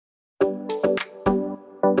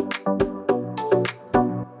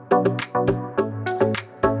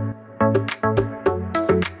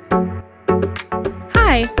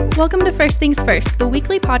Welcome to First Things First, the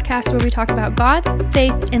weekly podcast where we talk about God,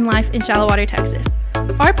 faith, and life in Shallow Water, Texas.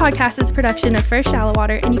 Our podcast is a production of First Shallow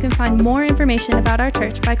Water, and you can find more information about our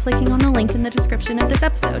church by clicking on the link in the description of this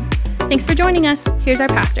episode. Thanks for joining us. Here's our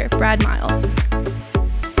pastor, Brad Miles.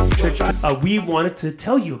 We wanted to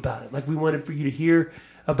tell you about it. We wanted for you to hear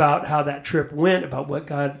about how that trip went, about what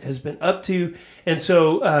God has been up to. And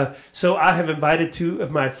so I have invited two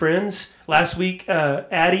of my friends. Last week,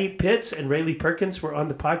 Addie Pitts and Rayleigh Perkins were on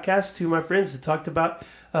the podcast, two of my friends that talked about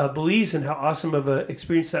Belize and how awesome of an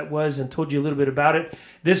experience that was and told you a little bit about it.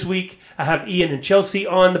 This week, I have Ian and Chelsie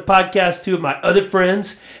on the podcast, two of my other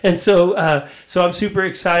friends. And so I'm super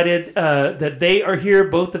excited that they are here,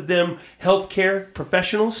 both of them healthcare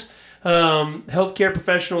professionals.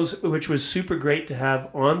 Which was super great to have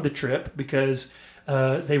on the trip because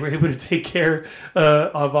they were able to take care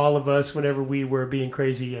of all of us whenever we were being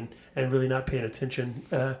crazy and really not paying attention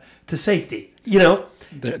to safety. You know,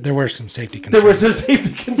 there were some safety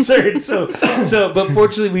concerns. But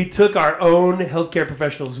fortunately, we took our own healthcare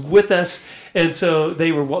professionals with us, and so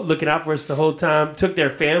they were looking out for us the whole time. Took their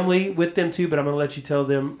family with them too, but I'm going to let you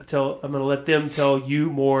let them tell you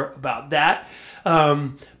more about that.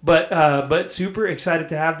 But super excited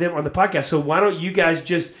to have them on the podcast. So why don't you guys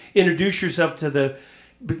just introduce yourself to the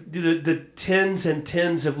tens and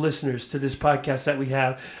tens of listeners to this podcast that we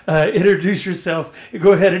have. Introduce yourself.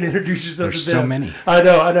 Go ahead and introduce yourself. There's to them. So many. I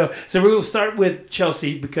know. So we'll start with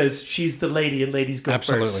Chelsie because she's the lady and ladies go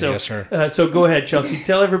Absolutely, first. So, yes, sir. So go ahead, Chelsie.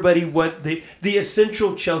 Tell everybody what the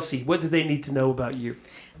essential Chelsie. What do they need to know about you?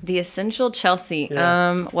 The essential Chelsie.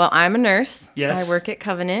 Yeah. Well, I'm a nurse. Yes. I work at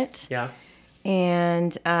Covenant. Yeah.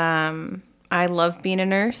 And I love being a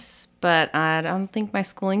nurse, but I don't think my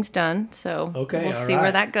schooling's done. So we'll see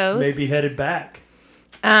where that goes. Maybe headed back.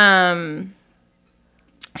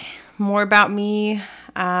 More about me.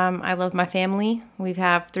 I love my family. We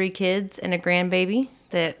have 3 kids and a grandbaby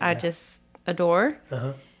that I just adore.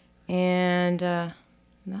 Uh-huh. And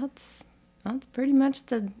that's pretty much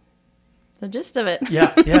the gist of it.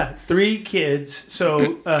 Yeah. 3 kids.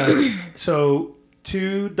 So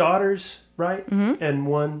 2 daughters. Right? Mm-hmm. And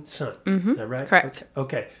 1 son. Mm-hmm. Is that right? Correct.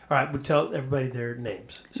 Okay. All right. We'll tell everybody their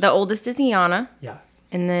names. The oldest is Iana. Yeah.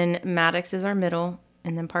 And then Maddox is our middle.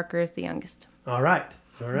 And then Parker is the youngest. All right.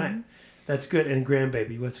 Mm-hmm. That's good. And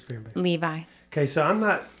grandbaby. What's the grandbaby? Levi. Okay. So I'm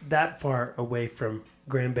not that far away from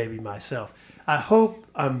grandbaby myself. I hope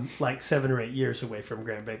I'm 7 or 8 years away from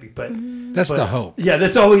grandbaby, but that's the hope. Yeah,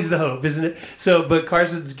 that's always the hope, isn't it? So, but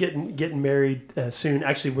Carson's getting married soon.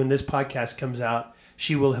 Actually, when this podcast comes out,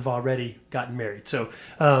 she will have already gotten married. So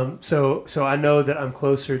I know that I'm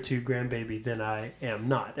closer to grandbaby than I am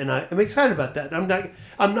not, and I'm excited about that. I'm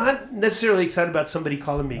not necessarily excited about somebody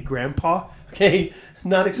calling me grandpa. Okay,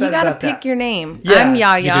 not excited about that. You gotta pick your name. Yeah, I'm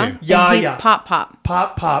Yaya. and he's Pop Pop.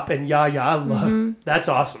 Pop and Yaya. I love that's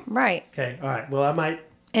awesome. Right. Okay. All right. Well, I might.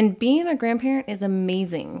 And being a grandparent is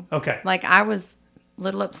amazing. Okay. I was a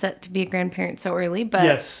little upset to be a grandparent so early, but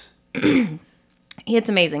Yes. It's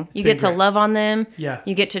amazing. You get to love on them. Yeah.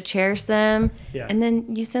 You get to cherish them. Yeah. And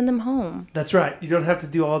then you send them home. That's right. You don't have to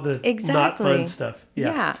do all the not fun stuff.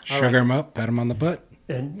 Yeah. Sugar them up, pat them on the butt.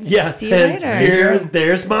 And See you later.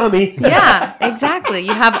 There's mommy. Yeah, exactly.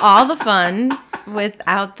 You have all the fun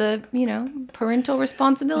without the, parental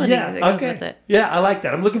responsibility that goes with it. Yeah, I like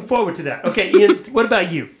that. I'm looking forward to that. Okay, Ian, what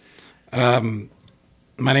about you?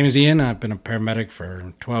 My name is Ian. I've been a paramedic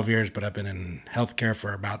for 12 years, but I've been in healthcare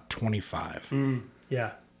for about 25.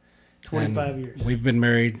 Yeah, 25 years. We've been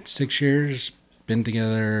married 6 years, been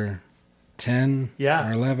together 10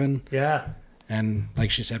 or 11. Yeah. And like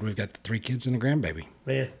she said, we've got 3 kids and a grandbaby.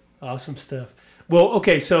 Man, awesome stuff. Well,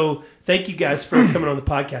 okay, so thank you guys for coming on the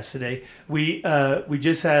podcast today. We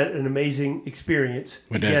just had an amazing experience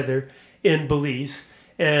together in Belize,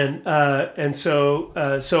 and so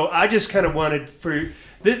I just kind of wanted for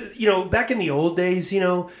back in the old days,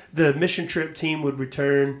 the mission trip team would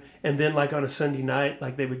return, and then on a Sunday night,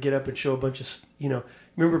 they would get up and show a bunch of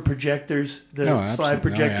remember projectors, slide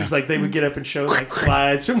projectors, they would get up and show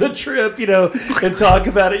slides from the trip, and talk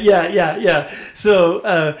about it. Yeah. So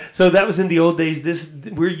that was in the old days.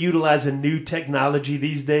 We're utilizing new technology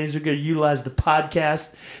these days. We're going to utilize the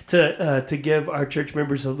podcast to give our church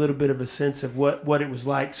members a little bit of a sense of what it was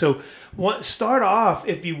like. So start off,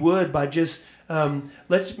 if you would, by just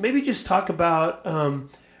let's maybe just talk about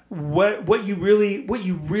what you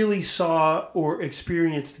really saw or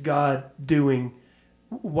experienced God doing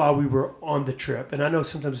while we were on the trip. And I know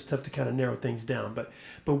sometimes it's tough to kind of narrow things down, but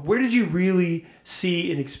where did you really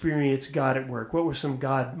see and experience God at work? What were some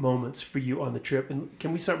God moments for you on the trip? And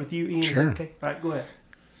can we start with you, Ian? Sure. Okay. All right, go ahead.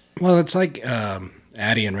 Well, it's like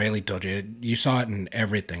Addie and Rayleigh told you. You saw it in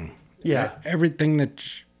everything. Yeah. Everything that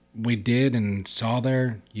we did and saw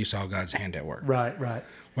there, you saw God's hand at work. Right.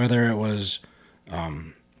 Whether it was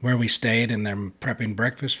where we stayed and them prepping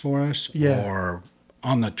breakfast for us, or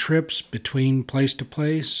on the trips between place to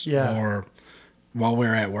place, or while we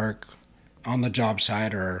were at work, on the job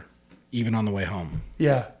site, or even on the way home.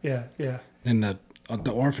 Yeah. And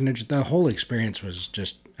the orphanage, the whole experience was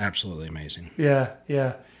just absolutely amazing. Yeah.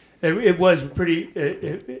 It was pretty.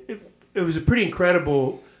 It was a pretty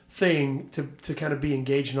incredible thing to kind of be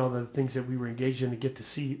engaged in all the things that we were engaged in, to get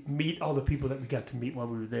to meet all the people that we got to meet while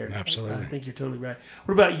we were there. Absolutely. I think you're totally right.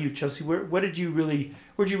 What about you, Chelsie? Where'd you really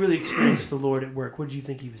experience the Lord at work? What did you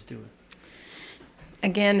think he was doing?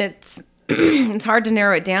 Again, it's it's hard to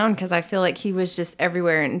narrow it down because I feel like he was just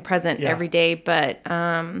everywhere and present every day. But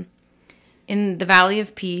in the Valley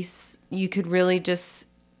of Peace, you could really just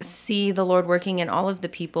see the Lord working in all of the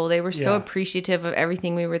people. They were so appreciative of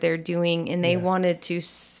everything we were there doing, and they wanted to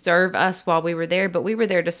serve us while we were there, but we were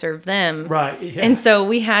there to serve them. Right. Yeah. And so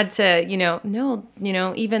we had to,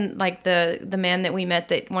 even like the man that we met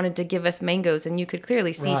that wanted to give us mangoes, and you could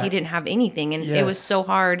clearly see he didn't have anything, and it was so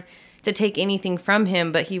hard to take anything from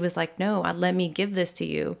him, but he was like, no, let me give this to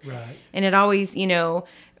you. Right. And it always,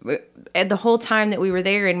 at the whole time that we were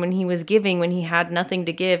there, and when he was giving, when he had nothing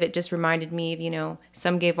to give, it just reminded me of,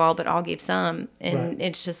 some gave all, but all gave some. And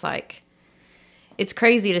it's just like, it's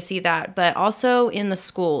crazy to see that. But also in the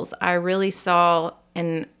schools, I really saw,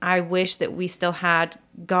 and I wish that we still had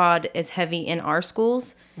God as heavy in our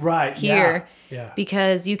schools here. Yeah.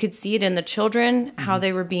 Because you could see it in the children, how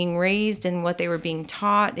they were being raised and what they were being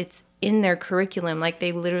taught. It's in their curriculum. Like,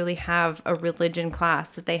 they literally have a religion class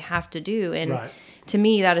that they have to do. And to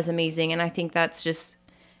me, that is amazing. And I think that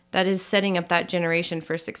is setting up that generation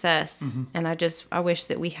for success. Mm-hmm. And I wish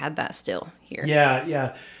that we had that still here.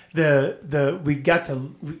 Yeah. We got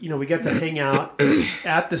to hang out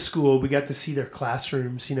at the school. We got to see their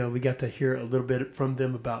classrooms. We got to hear a little bit from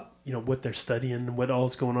them about, what they're studying and what all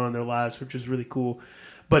is going on in their lives, which is really cool.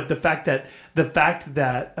 But the fact that the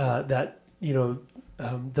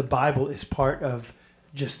Bible is part of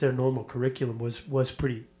just their normal curriculum was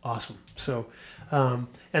pretty awesome. So, and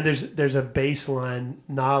there's a baseline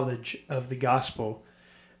knowledge of the gospel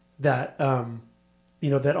that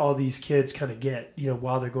that all these kids kind of get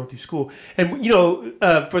while they're going through school. And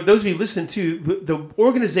for those of you listening to the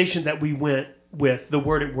organization that we went with, the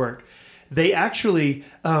Word at Work, they actually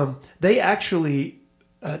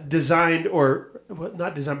designed, or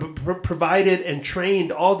not designed, but provided and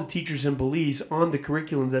trained all the teachers in Belize on the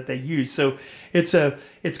curriculum that they use. So it's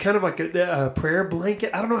kind of like a prayer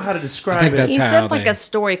blanket. I don't know how to describe it. He said like a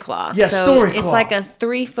story cloth. Yeah, so story cloth. It's like a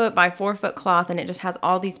 3 foot by 4 foot cloth, and it just has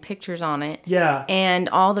all these pictures on it. Yeah. And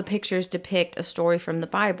all the pictures depict a story from the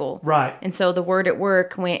Bible. Right. And so the Word at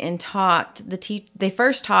Work went and taught they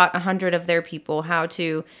first taught 100 of their people how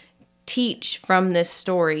to teach from this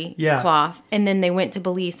story cloth, and then they went to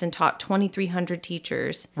Belize and taught 2,300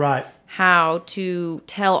 teachers how to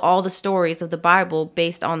tell all the stories of the Bible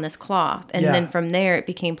based on this cloth, and then from there it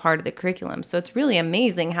became part of the curriculum. So it's really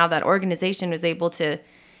amazing how that organization was able to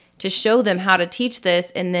show them how to teach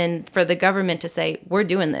this, and then for the government to say, we're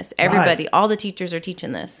doing this. Everybody, all the teachers are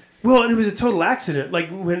teaching this. Well, and it was a total accident. Like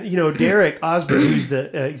when Derek Osborne, who's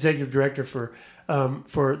the executive director for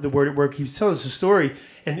the Word at Work, he was telling us a story,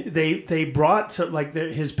 and they brought some, like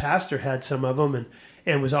his pastor had some of them,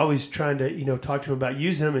 and was always trying to talk to him about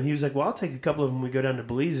using them, and he was like, well, I'll take a couple of them when we go down to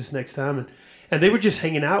Belize this next time, and they were just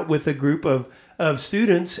hanging out with a group of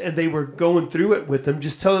students, and they were going through it with them,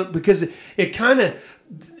 just telling, because it kind of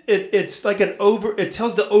it's like it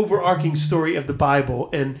tells the overarching story of the Bible,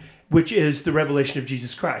 and which is the revelation of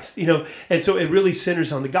Jesus Christ, and so it really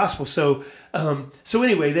centers on the gospel. So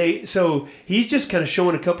anyway, he's just kind of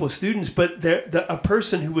showing a couple of students, but a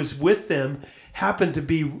person who was with them happened to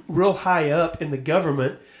be real high up in the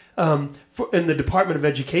government, in the Department of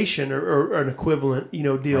Education or an equivalent,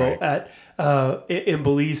 deal in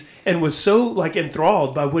Belize, and was so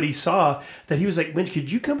enthralled by what he saw that he was like, "Man,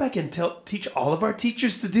 could you come back and teach all of our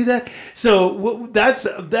teachers to do that?" So that's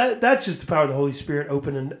just the power of the Holy Spirit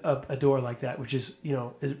opening up a door like that, which is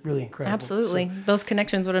is really incredible. Absolutely, so, those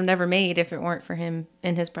connections would have never made if it weren't for him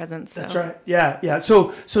in his presence. So. That's right. Yeah.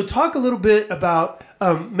 So talk a little bit about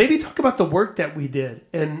maybe talk about the work that we did,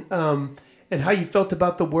 and how you felt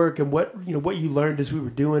about the work and what you learned as we were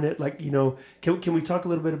doing it. Like, can we talk a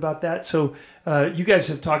little bit about that? So you guys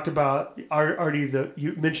have talked about already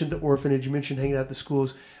you mentioned the orphanage, you mentioned hanging out at the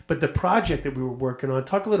schools, but the project that we were working on,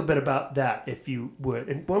 talk a little bit about that if you would.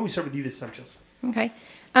 And why don't we start with you this time, Chelsie? Okay.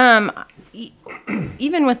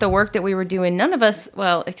 Even with the work that we were doing, none of us,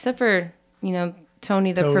 well, except for,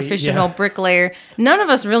 Tony, the professional bricklayer, none of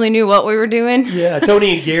us really knew what we were doing. Yeah,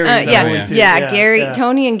 Tony and Gary. Gary,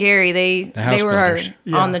 Tony and Gary, they were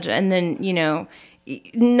on the, and then,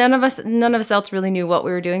 none of us else really knew what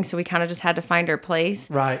we were doing. So we kind of just had to find our place.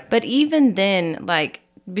 Right. But even then, like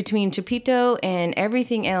between Chapito and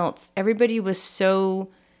everything else, everybody was so,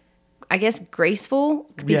 I guess, graceful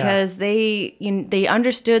because they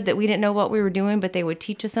understood that we didn't know what we were doing, but they would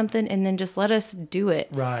teach us something and then just let us do it.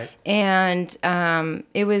 Right. And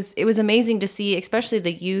it was amazing to see, especially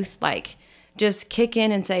the youth, like just kick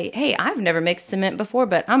in and say, "Hey, I've never mixed cement before,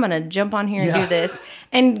 but I'm gonna jump on here and do this,"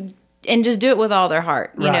 and just do it with all their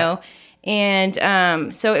heart, you know.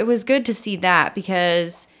 And so it was good to see that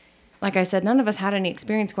because, like I said, none of us had any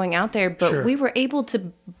experience going out there, but we were able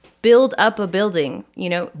to build up a building,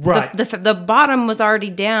 Right. The bottom was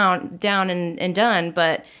already down and done,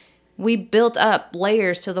 but we built up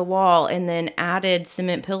layers to the wall and then added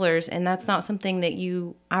cement pillars, and that's not something that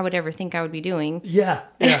I would ever think I would be doing. Yeah.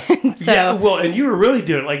 Well, and you were really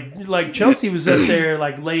doing it. Like Chelsie was up there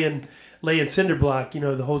like laying cinder block,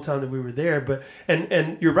 the whole time that we were there. But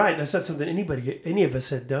and you're right, that's not something any of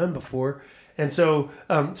us had done before. And so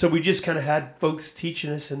we just kind of had folks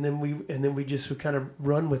teaching us, and then we just would kind of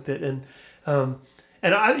run with it. And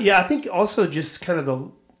I think also just kind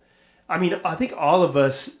of I think all of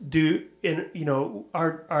us do,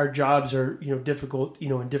 our jobs are, difficult,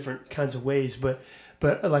 in different kinds of ways. But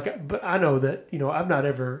I know that, I've not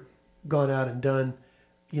ever gone out and done,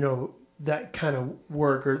 that kind of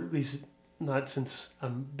work, or at least not since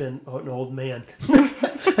I've been an old man.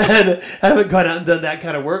 And I haven't gone out and done that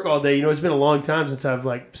kind of work all day. It's been a long time since I've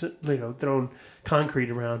thrown concrete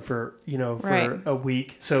around for a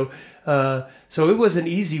week. So it wasn't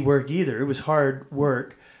easy work either. It was hard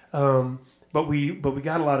work. But we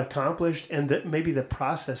got a lot accomplished, and maybe the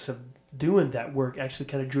process of doing that work actually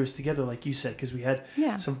kind of drew us together, like you said, because we had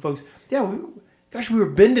some folks. Yeah, we were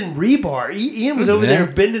bending rebar. Ian was over there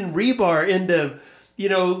bending rebar into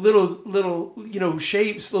little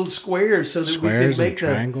shapes, little squares, so that we could make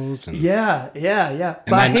triangles. And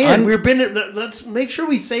by hand. We were bending. Let's make sure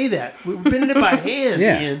we say that we were bending it by hand.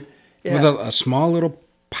 Ian. With a small little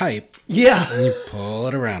pipe. Yeah, and you pull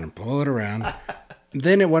it around.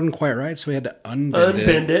 Then it wasn't quite right, so we had to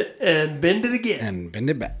unbend it and bend it again and bend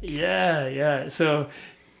it back. Yeah. So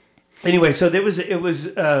anyway, it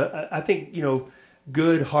was I think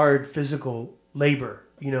good hard physical labor,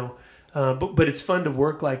 but it's fun to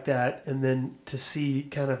work like that, and then to see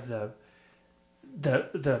kind of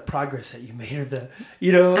the progress that you made,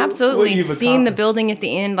 or absolutely seeing the building at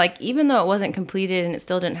the end, like even though it wasn't completed and it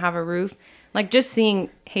still didn't have a roof. Like just seeing,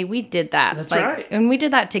 hey, we did that. That's right. And we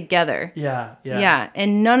did that together. Yeah.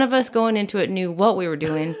 And none of us going into it knew what we were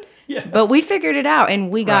doing. But we figured it out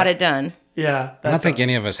and we got it done. Yeah. I don't think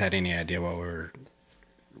any of us had any idea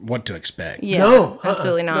what to expect. Yeah, no,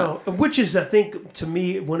 absolutely not. No. Which is, I think, to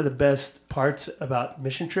me, one of the best parts about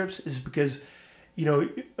mission trips is because,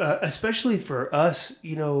 especially for us,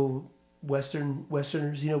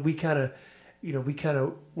 Westerners, we kind of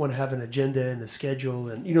want to have an agenda and a schedule,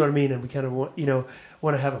 and you know what I mean, and we kind of want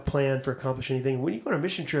to have a plan for accomplishing anything. When you go on a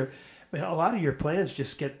mission trip, man, a lot of your plans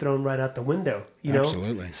just get thrown right out the window.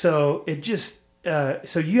 Absolutely. So it just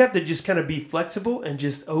so you have to just kind of be flexible and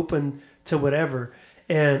just open to whatever.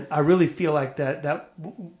 And I really feel like that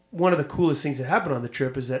one of the coolest things that happened on the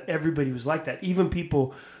trip is that everybody was like that, even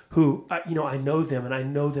people who, I know them and I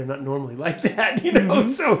know they're not normally like that, Mm-hmm.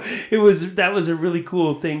 So that was a really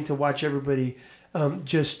cool thing to watch everybody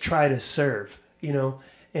just try to serve,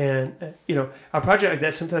 and, a project like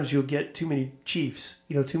that, sometimes you'll get too many chiefs,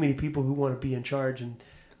 too many people who want to be in charge.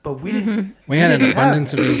 But we didn't. We had an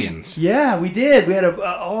abundance of Indians. Yeah, we did. We had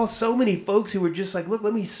so many folks who were just like, look,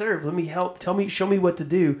 let me serve, let me help, show me what to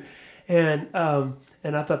do. And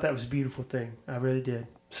I thought that was a beautiful thing. I really did.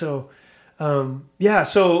 So, those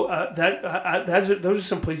are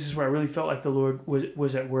some places where I really felt like the Lord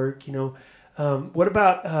was at work. What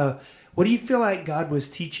about what do you feel like God was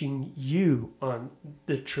teaching you on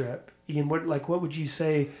the trip, Ian? What would you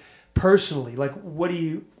say personally? Like,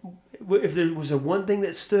 if there was one thing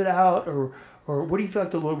that stood out, or what do you feel like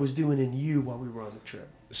the Lord was doing in you while we were on the trip?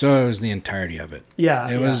 So it was the entirety of it. Yeah,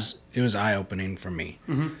 it was eye opening for me.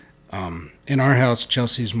 Mm-hmm. In our house,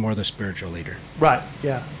 Chelsea's more the spiritual leader. Right.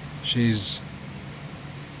 Yeah. She's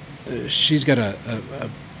she's got a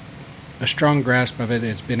strong grasp of it.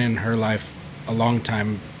 It's been in her life a long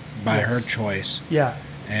time by her choice. Yeah.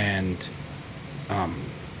 And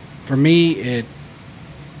for me, it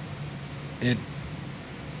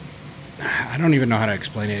I don't even know how to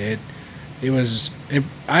explain it.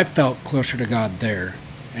 I felt closer to God there,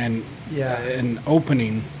 and an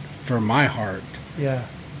opening for my heart. Yeah.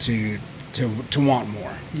 To want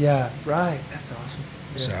more. Yeah. Right. That's awesome.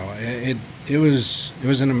 Yeah. So it was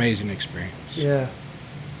an amazing experience. Yeah.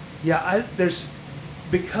 Yeah. I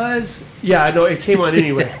know it came on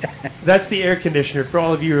anyway. That's the air conditioner for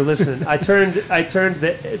all of you who are listening. I turned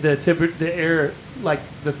the air, like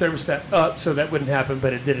the thermostat, up so that wouldn't happen,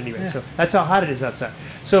 but it did anyway. Yeah. So that's how hot it is outside.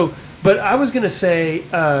 So, but I was going to say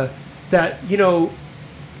that,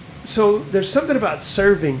 so there's something about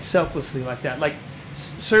serving selflessly like that, like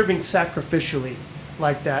serving sacrificially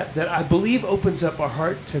like that I believe opens up our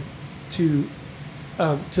heart to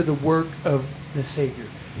the work of the Savior.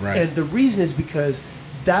 Right. And the reason is because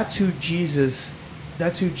that's who Jesus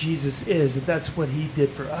is, and that's what he did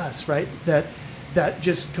for us, right? That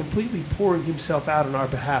just completely pouring himself out on our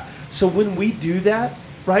behalf. So when we do that,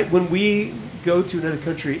 right, when we go to another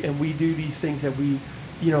country and we do these things that we,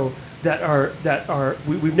 that are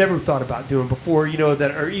we've never thought about doing before,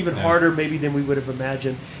 that are even harder maybe than we would have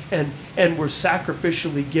imagined, and we're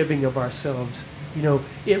sacrificially giving of ourselves,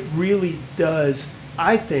 it really does,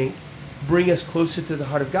 I think, bring us closer to the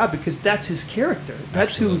heart of God, because that's his character.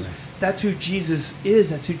 That's who Jesus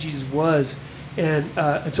is. That's who Jesus was. And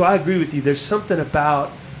so I agree with you. There's something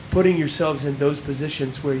about putting yourselves in those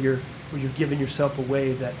positions where you're giving yourself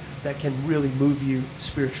away that can really move you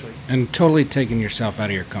spiritually. And totally taking yourself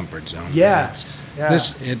out of your comfort zone. Yes.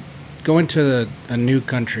 Going to a new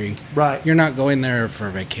country, right? You're not going there for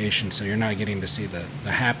vacation, so you're not getting to see the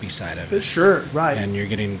happy side of it. Sure, right. And you're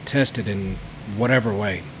getting tested in whatever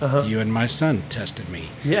way. Uh-huh. You and my son tested me.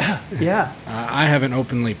 Yeah. I haven't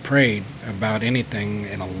openly prayed about anything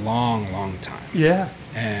in a long, long time. Yeah.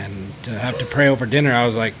 And to have to pray over dinner, I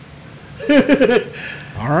was like,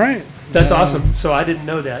 all right. That's awesome. So I didn't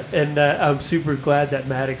know that. And I'm super glad that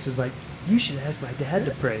Maddox was like, you should ask my dad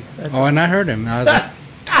to pray. That's awesome. And I heard him. I was like,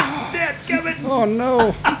 Dad, coming. Oh,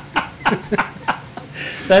 no.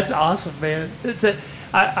 That's awesome, man.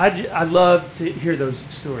 I love to hear those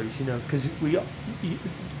stories, because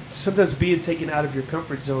sometimes being taken out of your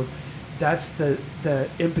comfort zone, that's the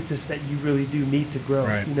impetus that you really do need to grow,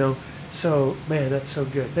 right. So, man, that's so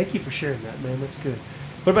good. Thank you for sharing that, man. That's good.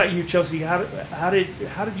 What about you, Chelsie? How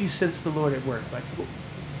did you sense the Lord at work? Like,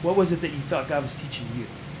 what was it that you thought God was teaching you?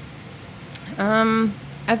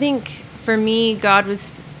 I think for me, God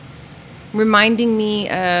was reminding me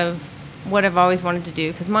of what I've always wanted to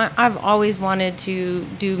do, because I've always wanted to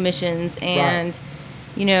do missions, and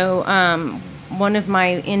one of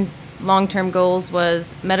my long-term goals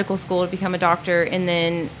was medical school to become a doctor, and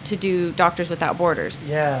then to do Doctors Without Borders.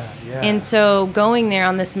 Yeah. And so going there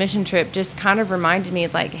on this mission trip just kind of reminded me,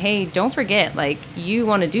 like, hey, don't forget, like, you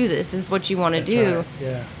want to do this. This is what you want to do. Right.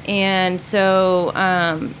 Yeah. And so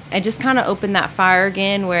I just kind of opened that fire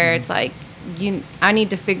again, where it's like, I need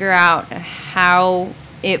to figure out how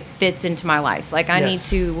it fits into my life. Like, I need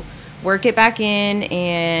to work it back in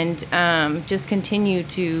and just continue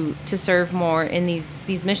to serve more in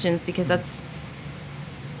these missions, because that's,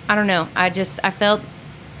 I don't know, I felt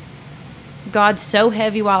God so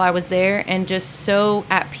heavy while I was there, and just so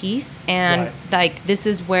at peace, and like, this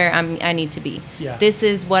is where I need to be. Yeah. This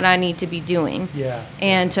is what I need to be doing. Yeah.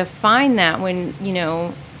 And to find that when,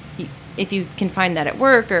 if you can find that at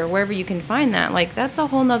work or wherever you can find that, like, that's a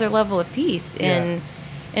whole nother level of peace.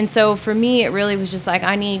 And so for me, it really was just like,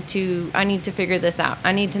 I need to figure this out.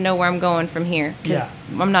 I need to know where I'm going from here, because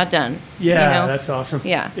I'm not done. Yeah, that's awesome.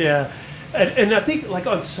 Yeah. Yeah. And I think, like,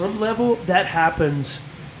 on some level that happens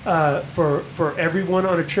for everyone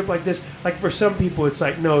on a trip like this. Like, for some people, it's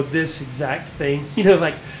like, no, this exact thing,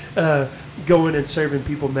 like going and serving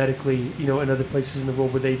people medically, in other places in the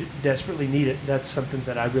world where they desperately need it. That's something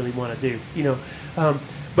that I really want to do,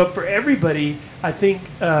 But for everybody, I think,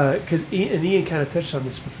 because Ian kind of touched on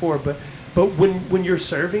this before, but when you're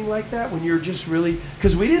serving like that, when you're just really,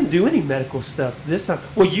 because we didn't do any medical stuff this time.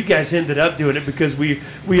 Well, you guys ended up doing it because we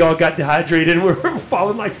all got dehydrated and we were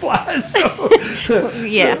falling like flies. So,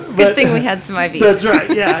 good thing we had some IVs. That's right.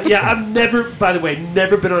 Yeah. I've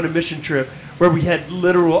never been on a mission trip where we had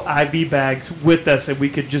literal IV bags with us and we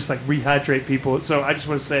could just like rehydrate people. So I just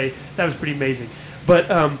want to say that was pretty amazing. But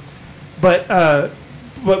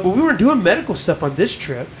we weren't doing medical stuff on this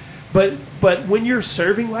trip. But when you're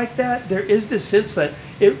serving like that, there is this sense that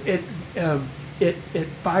it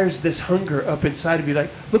fires this hunger up inside of you.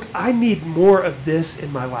 Like, look, I need more of this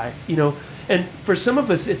in my life, And for some of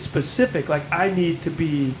us, it's specific. Like, I need to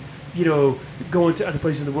be, going to other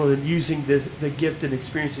places in the world and using the gift and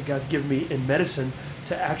experience that God's given me in medicine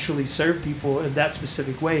to actually serve people in that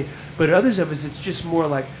specific way. But others of us, it's just more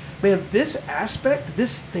like, man, this aspect,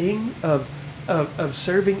 this thing of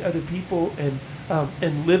serving other people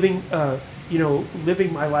and living,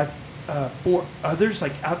 living my life for others,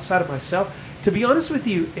 like outside of myself. To be honest with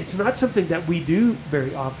you, it's not something that we do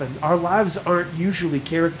very often. Our lives aren't usually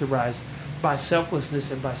characterized by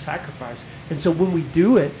selflessness and by sacrifice. And so when we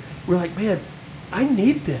do it, we're like, man, I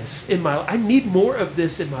need this I need more of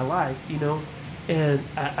this in my life, And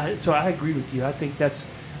so I agree with you. I think that's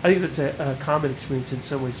a common experience in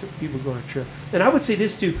some ways for people go on a trip. And I would say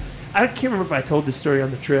this too. I can't remember if I told this story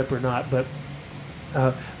on the trip or not, but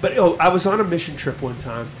I was on a mission trip one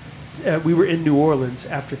time. We were in New Orleans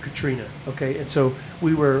after Katrina, okay? And so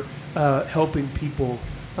we were helping people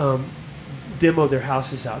demo their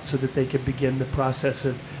houses out so that they could begin the process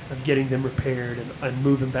of getting them repaired and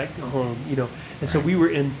moving back to home, And so we were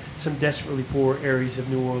in some desperately poor areas of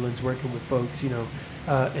New Orleans working with folks,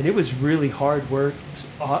 and it was really hard work.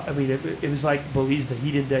 I mean, it was like Belize, the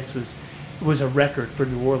heat index was a record for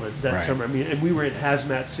New Orleans that summer. I mean, and we were in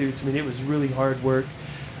hazmat suits. I mean, it was really hard work.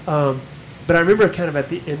 But I remember kind of at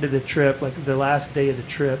the end of the trip, like the last day of the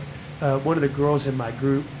trip, one of the girls in my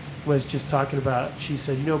group was just talking about, she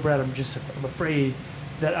said, Brad, I'm afraid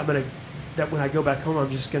that that when I go back home, I'm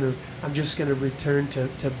just gonna return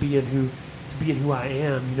to being who I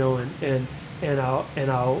am,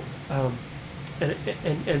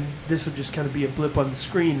 and this will just kind of be a blip on the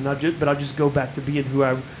screen, and I'll just go back to being who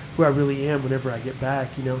I really am whenever I get back,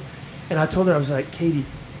 And I told her, I was like, Katie,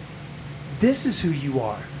 this is who you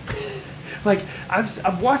are. Like,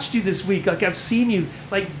 I've watched you this week. Like, I've seen you.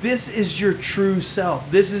 Like, this is your true self.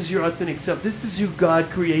 This is your authentic self. This is who God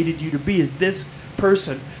created you to be, is this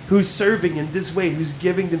person who's serving in this way, who's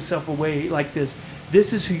giving themselves away like this.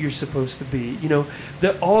 This is who you're supposed to be.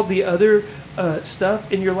 All the other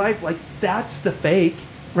stuff in your life, like, that's the fake,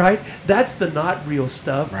 right? That's the not real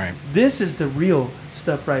stuff. Right. This is the real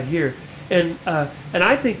stuff right here. And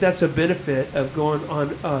I think that's a benefit of going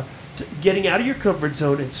on, getting out of your comfort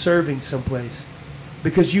zone and serving someplace,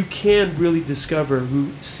 because you can really discover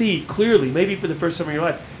see clearly, maybe for the first time in your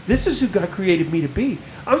life, this is who God created me to be.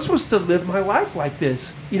 I'm supposed to live my life like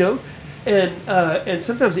this, and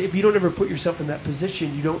sometimes if you don't ever put yourself in that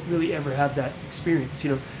position, you don't really ever have that experience,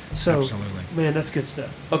 So, absolutely, man, that's good stuff.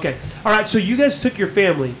 Okay, all right. So you guys took your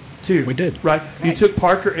family too. We did, right? You took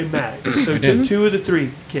Parker and Maddox. So you took 2 of the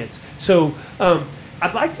 3 kids. So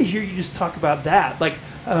I'd like to hear you just talk about that, like.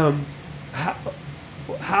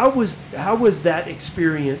 How was that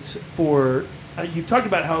experience for? You've talked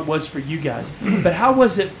about how it was for you guys, but how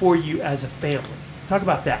was it for you as a family? Talk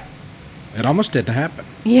about that. It almost didn't happen.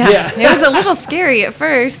 Yeah. It was a little scary at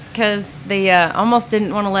first because they almost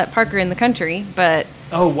didn't want to let Parker in the country, but.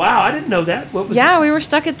 Oh wow! I didn't know that. What was? Yeah, we were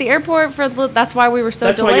stuck at the airport that's why we were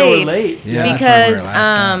so delayed. That's why you were late. Yeah,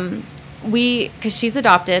 because because she's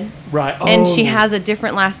adopted, right? Oh. And she has a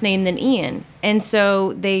different last name than Ian, and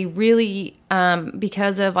so they really,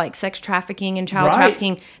 because of like sex trafficking and child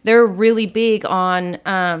trafficking, they're really big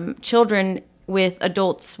on children with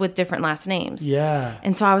adults with different last names. Yeah.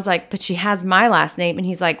 And so I was like, but she has my last name, and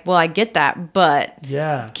he's like, well, I get that, but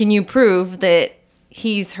can you prove that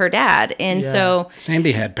he's her dad? And so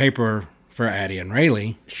Sandy had paper for Addie and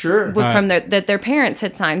Rayleigh. Sure. From that their parents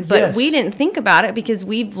had signed. But we didn't think about it because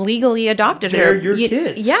we've legally adopted her. They're your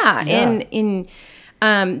kids. Yeah. And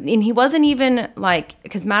he wasn't even like,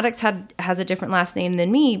 because Maddox has a different last name than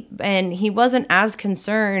me, and he wasn't as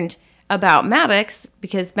concerned about Maddox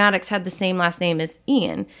because Maddox had the same last name as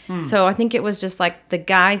Ian. So I think it was just like the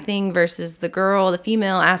guy thing versus the girl, the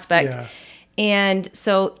female aspect. Yeah. And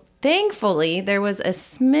so thankfully, there was a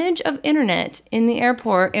smidge of internet in the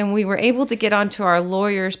airport, and we were able to get onto our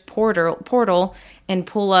lawyer's portal and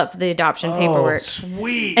pull up the adoption paperwork.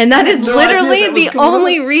 Sweet. And that is literally the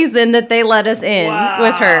only reason that they let us in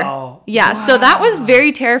with her. Yeah, so that was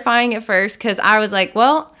very terrifying at first because I was like,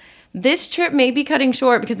 well, this trip may be cutting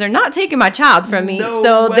short because they're not taking my child from me.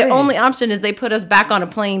 So the only option is they put us back on a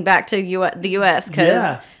plane back to the U.S.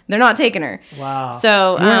 because they're not taking her. Wow.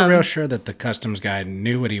 So we weren't real sure that the customs guy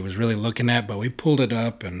knew what he was really looking at, but we pulled it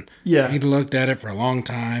up and he looked at it for a long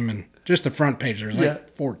time. And just the front page, there's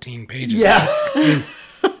like 14 pages. Yeah.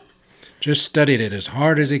 Just studied it as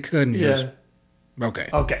hard as he could. And just,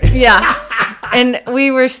 okay. Yeah. And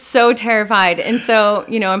we were so terrified. And so,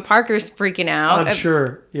 and Parker's freaking out. I'm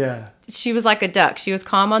sure. Yeah. she was like a duck. She was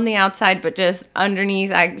calm on the outside, but just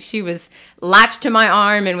underneath, she was latched to my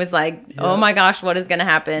arm and was like, oh my gosh, what is going to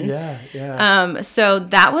happen? Yeah. So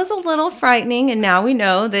that was a little frightening. And now we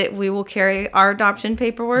know that we will carry our adoption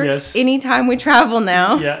paperwork anytime we travel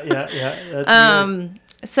now. Yeah. That's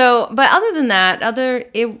so, but other than that,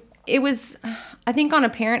 it was, I think on a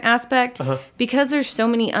parent aspect, because there's so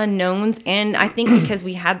many unknowns, and I think because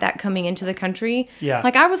we had that coming into the country,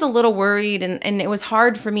 like I was a little worried, and it was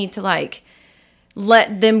hard for me to like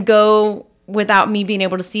let them go without me being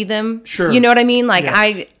able to see them. Sure. You know what I mean?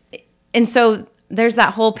 Like and so there's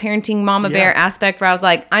that whole parenting mama bear aspect where I was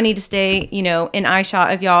like, I need to stay, in eye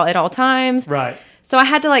shot of y'all at all times. Right. So I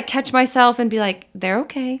had to like catch myself and be like, they're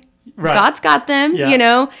okay. Right. God's got them,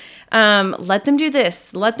 let them do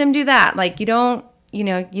this, let them do that. Like you don't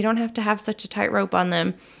have to have such a tight rope on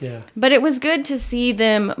them. Yeah. But it was good to see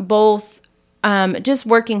them both just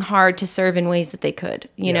working hard to serve in ways that they could,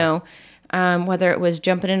 you know, whether it was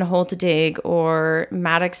jumping in a hole to dig, or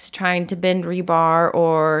Maddox trying to bend rebar,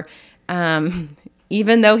 or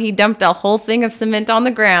even though he dumped a whole thing of cement on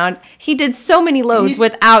the ground, he did so many loads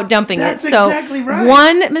without dumping it. That's So exactly right.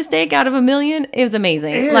 One mistake out of a million, it was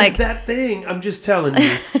amazing. And like that thing, I'm just telling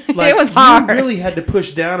you, like, it was hard. You really had to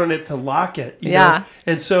push down on it to lock it. You know?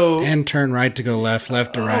 And turn right to go left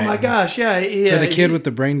to right. Oh my gosh, yeah. For the kid with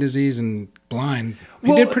the brain disease and blind,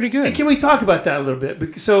 he did pretty good. Can we talk about that a little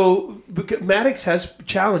bit? So Maddox has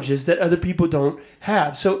challenges that other people don't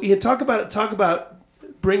have. So Ian, talk about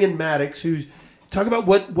bringing Maddox, talk about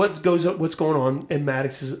what's going on in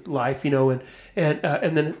Maddox's life, and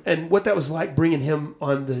what that was like bringing him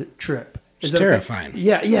on the trip. It's terrifying.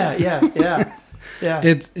 Okay? Yeah.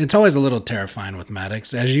 It's always a little terrifying with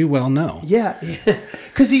Maddox, as you well know. Yeah,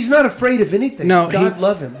 because he's not afraid of anything. No, God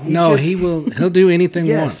love him. He'll do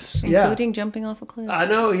anything once, including jumping off a cliff. I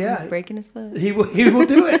know. Yeah, breaking his foot. He will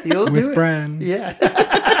do it. He'll do it with Brian. Yeah.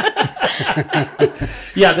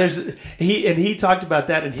 Yeah, he talked about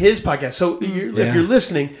that in his podcast. So if you're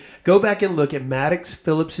listening, go back and look at Maddox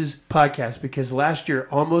Phillips's podcast, because last year,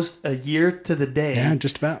 almost a year to the day,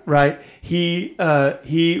 just about right, he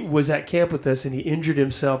was at camp with us and he injured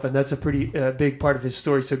himself, and that's a pretty big part of his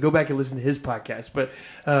story. So go back and listen to his podcast. But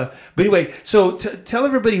anyway, so tell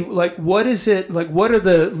everybody, like, what is it like? What are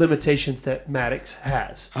the limitations that Maddox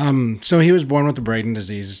has? So he was born with the Braden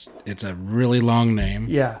disease. It's a really long name.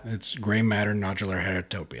 Yeah, it's gray matter nodular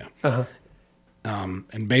heterotopia.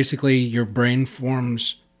 And basically, your brain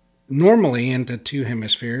forms normally into two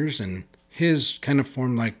hemispheres, and his kind of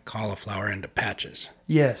formed like cauliflower into patches.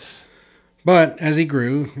 Yes. But as he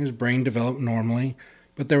grew, his brain developed normally,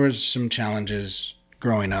 but there was some challenges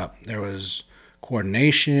growing up. There was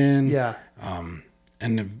coordination. Yeah.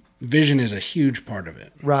 And the vision is a huge part of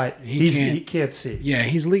it. Right. He can't see. Yeah,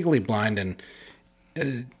 he's legally blind, and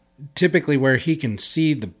typically where he can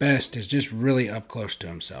see the best is just really up close to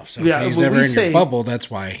himself. So if he's ever in your bubble, that's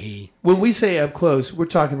why he... When we say up close, we're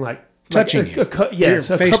talking like... touching you. A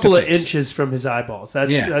couple of inches from his eyeballs.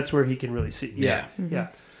 That's where he can really see. Yeah. Mm-hmm. Yeah.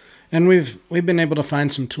 And we've been able to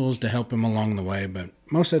find some tools to help him along the way, but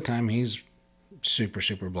most of the time he's super,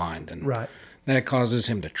 super blind. And that causes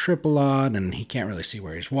him to trip a lot, and he can't really see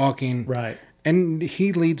where he's walking. Right. And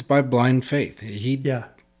he leads by blind faith. He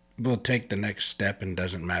will take the next step, and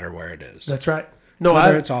doesn't matter where it is. That's right. No,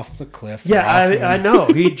 whether it's off the cliff. Yeah, I know.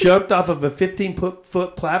 He jumped off of a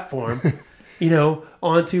 15-foot platform,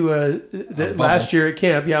 onto last year at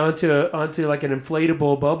camp. Yeah, onto like an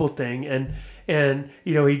inflatable bubble thing, and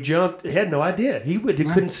he jumped. He had no idea. He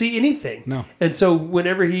couldn't see anything. No. And so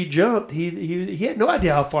whenever he jumped, he had no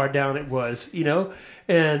idea how far down it was.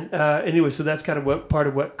 And anyway, so that's kind of part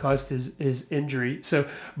of what caused his injury. So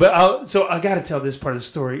I got to tell this part of the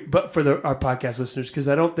story, but for our podcast listeners, because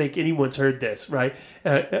I don't think anyone's heard this, right?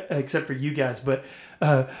 Except for you guys. But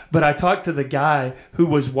I talked to the guy who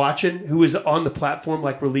was watching, who was on the platform,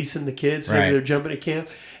 like releasing the kids when they're jumping at camp.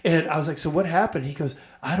 And I was like, so what happened? He goes,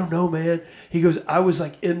 I don't know, man. He goes, I was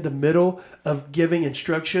like in the middle of giving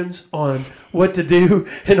instructions on what to do,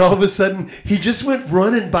 and all of a sudden he just went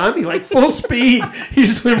running by me like full speed. He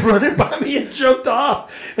just went running by me and jumped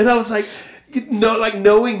off. And I was like,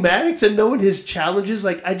 knowing Maddox and knowing his challenges,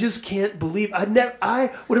 like I just can't believe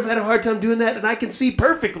I would have had a hard time doing that, and I can see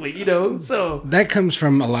perfectly, So that comes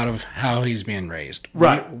from a lot of how he's being raised.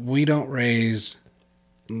 Right. We don't raise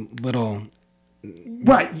little.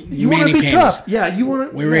 Right, you want to be tough. Yeah, you want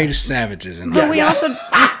to. We raise savages, but we also.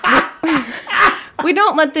 we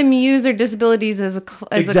don't let them use their disabilities as a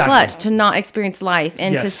clutch to not experience life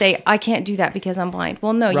and to say, I can't do that because I'm blind.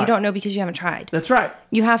 Well, no, you don't know because you haven't tried. That's right.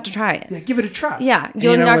 You have to try it. Yeah, give it a try. Yeah,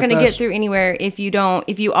 you're not going to get through anywhere if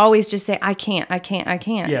you always just say, I can't.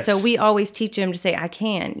 Yes. So we always teach them to say, I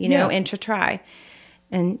can, and to try.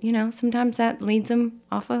 And, sometimes that leads them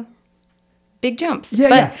off of big jumps.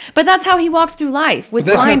 But that's how he walks through life with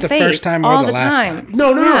blind faith. That's not the first time or the last time.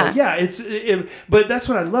 No. Yeah, but that's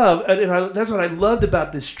what I love. And that's what I loved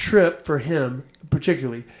about this trip for him,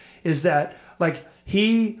 particularly, is that, like,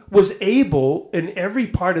 he was able in every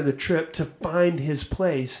part of the trip to find his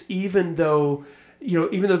place, even though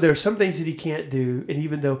there are some things that he can't do,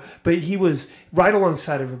 but he was right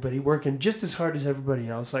alongside everybody, working just as hard as everybody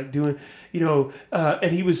else, like doing,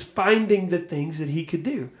 and he was finding the things that he could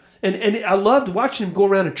do. And I loved watching him go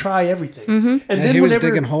around and try everything. Mm-hmm. And then he was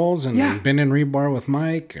digging holes and bending rebar with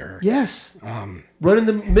Mike. Running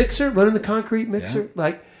the concrete mixer.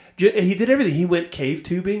 Like, he did everything. He went cave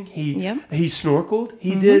tubing. He snorkeled.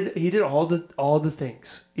 He did all the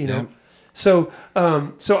things. So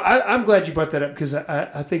I'm glad you brought that up, because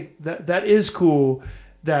I think that is cool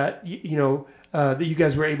that that you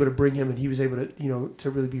guys were able to bring him and he was able to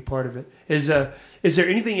to really be part of it. Is there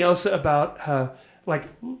anything else about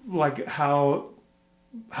like how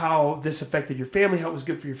this affected your family, how it was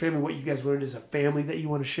good for your family, what you guys learned as a family that you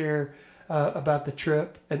want to share about the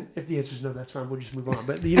trip? And if the answer is no, that's fine. We'll just move on.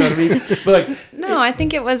 But you know what I mean? But no, I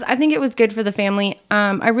think it was good for the family.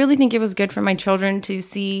 I really think it was good for my children to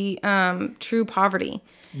see true poverty.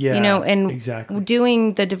 Yeah, and exactly.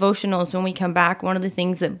 Doing the devotionals when we come back, one of the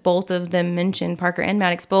things that both of them mentioned, Parker and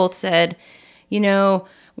Maddox both said,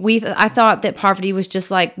 I thought that poverty was just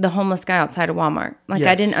like the homeless guy outside of Walmart. Like,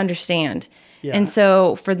 I didn't understand. Yeah. And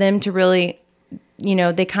so for them to really,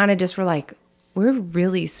 they kind of just were like, we're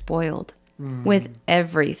really spoiled with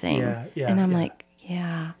everything. Yeah, and I'm like,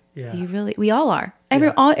 we all are.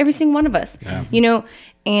 Every single one of us,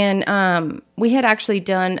 and we had actually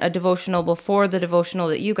done a devotional before the devotional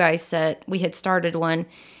that you guys said. We had started one.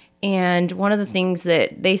 And one of the things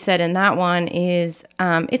that they said in that one is,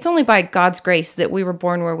 it's only by God's grace that we were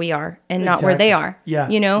born where we are and not where they are. Yeah,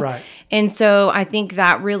 right. And so I think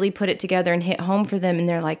that really put it together and hit home for them. And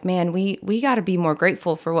they're like, man, we got to be more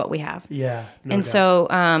grateful for what we have. Yeah. No doubt.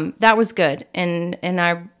 So that was good. And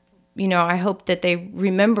I hope that they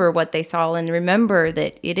remember what they saw and remember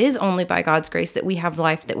that it is only by God's grace that we have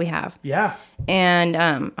life that we have. Yeah. And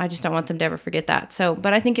I just don't want them to ever forget that. So,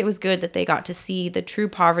 but I think it was good that they got to see the true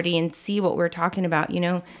poverty and see what we're talking about.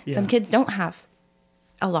 Some kids don't have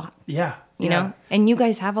a lot. Yeah. You know, and you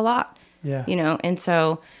guys have a lot. Yeah. And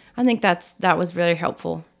so I think that was really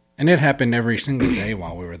helpful. And it happened every single day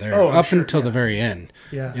while we were there, until the very end.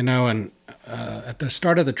 Yeah. And at the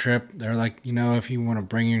start of the trip, they're like, if you want to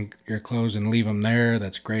bring your clothes and leave them there,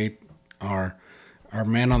 that's great. Our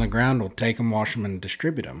man on the ground will take them, wash them, and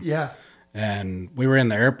distribute them. Yeah. And we were in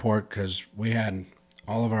the airport because we had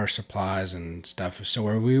all of our supplies and stuff. So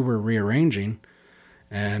we were rearranging,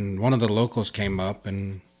 and one of the locals came up,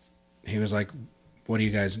 and he was like, what are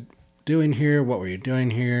you guys doing here? What were you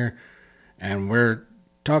doing here? And we're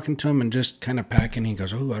talking to him and just kind of packing. He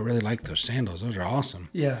goes, oh, I really like those sandals. Those are awesome.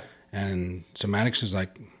 Yeah. And so Maddox is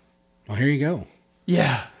like, well, here you go.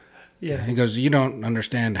 Yeah. Yeah. He goes, you don't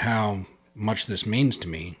understand how much this means to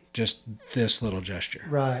me. Just this little gesture.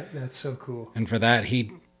 Right. That's so cool. And for that,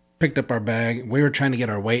 he picked up our bag. We were trying to get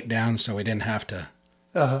our weight down so we didn't have to.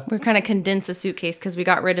 We're kind of condensed a suitcase because we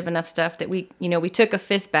got rid of enough stuff that we took a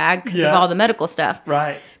fifth bag because of all the medical stuff.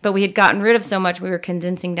 Right. But we had gotten rid of so much, we were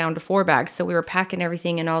condensing down to 4 bags. So we were packing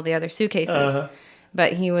everything in all the other suitcases.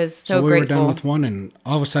 But he was so grateful. We were done with one, and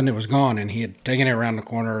all of a sudden it was gone, and he had taken it around the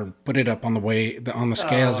corner, put it up on the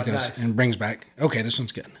scales, and brings back, okay, this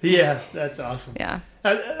one's good. Yeah, that's awesome. Yeah.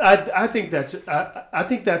 I think that's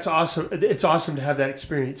awesome. It's awesome to have that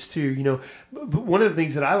experience too. But one of the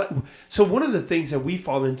things that I like. So one of the things that we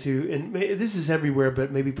fall into, and this is everywhere, but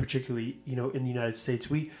maybe particularly in the United States,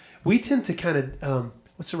 we tend to kind of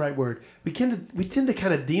what's the right word? We tend to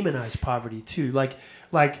kind of demonize poverty too. Like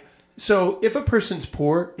so if a person's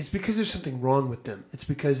poor, it's because there's something wrong with them. It's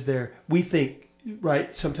because we think.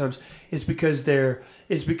 Right. Sometimes it's because they're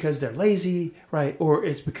lazy, right? Or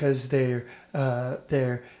it's because they're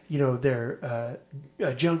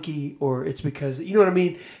junkie, or it's because what I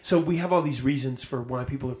mean. So we have all these reasons for why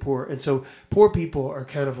people are poor, and so poor people are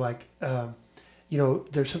kind of like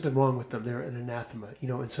there's something wrong with them. They're an anathema,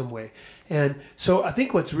 in some way. And so I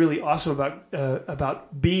think what's really awesome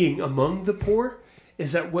about being among the poor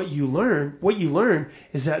is that what you learn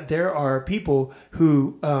is that there are people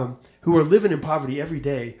who who are living in poverty every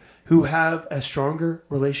day, who have a stronger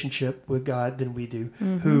relationship with God than we do,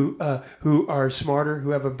 who are smarter,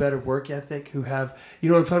 who have a better work ethic, who have, you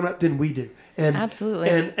know what I'm talking about, than we do. And absolutely.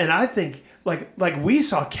 And I think like we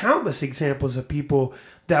saw countless examples of people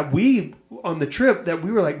that we on the trip that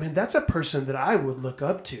we were like, man, that's a person that I would look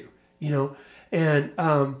up to, you know, and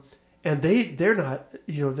they're not,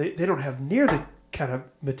 you know, they don't have near the kind of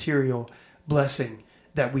material blessing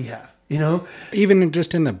that we have, you know. Even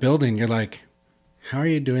just in the building, you're like, how are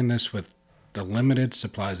you doing this with the limited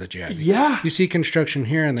supplies that you have? Yeah. You see construction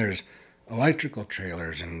here, and there's electrical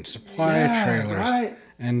trailers and supply trailers. Right.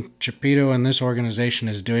 And Chapito and this organization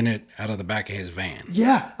is doing it out of the back of his van.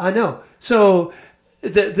 Yeah, I know. So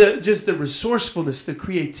the just the resourcefulness, the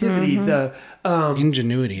creativity, the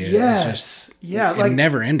ingenuity. Yes. It's just, yeah, it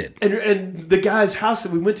never ended. And the guy's house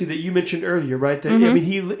that we went to that you mentioned earlier, right? That, I mean,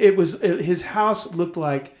 his house looked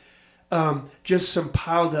like just some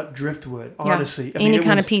piled up driftwood, honestly. Yeah. Any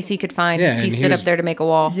kind of piece he could find, pieced it up there to make a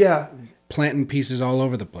wall. Yeah. Planting pieces all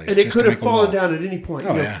over the place. And it could have fallen down at any point.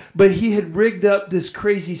 Oh, you know? yeah. But he had rigged up this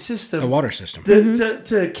crazy system. The water system.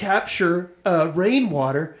 To capture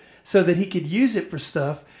rainwater so that he could use it for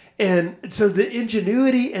stuff. And so the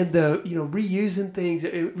ingenuity and the, you know, reusing things,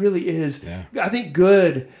 it really is, I think,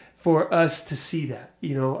 good for us to see that.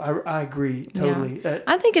 You know, I agree totally. Yeah.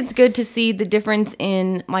 I think it's good to see the difference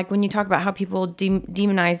in, like, when you talk about how people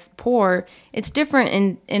demonize poor, it's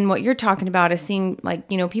different in what you're talking about is seeing, like,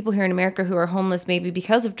 you know, people here in America who are homeless maybe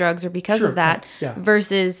because of drugs or because of that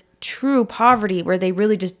versus true poverty where they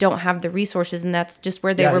really just don't have the resources and that's just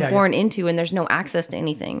where they were born into and there's no access to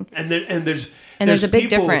anything. And there's a big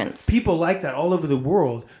difference. People like that all over the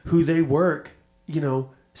world who they work, you know,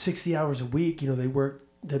 60 hours a week, you know, they work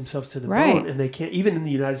themselves to the bone and they can't, even in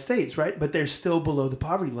the United States, right? But they're still below the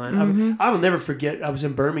poverty line. I will never forget, I was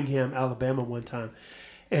in Birmingham, Alabama one time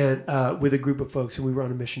and with a group of folks and we were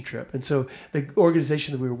on a mission trip. And so the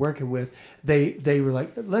organization that we were working with, they were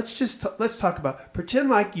like, let's talk about,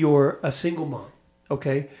 pretend like you're a single mom,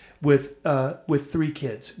 okay? With 3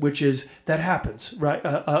 kids, which is, that happens,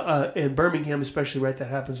 right? In Birmingham especially, right? That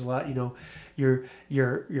happens a lot, you know.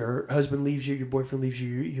 Your husband leaves you, your boyfriend leaves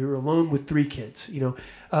you, you're alone with 3 kids, you know.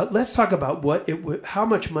 Let's talk about how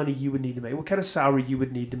much money you would need to make, what kind of salary you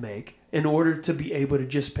would need to make in order to be able to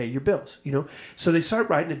just pay your bills, you know. So they start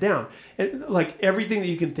writing it down, and like everything that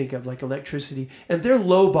you can think of, like electricity, and they're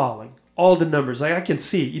lowballing all the numbers. Like I can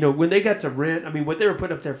see, you know, when they got to rent, I mean, what they were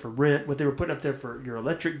putting up there for rent, what they were putting up there for your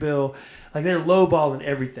electric bill, like they're lowballing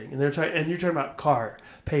everything, and you're talking about car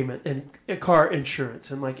payment and car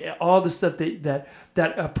insurance and like all the stuff that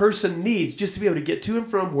a person needs just to be able to get to and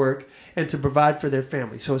from work and to provide for their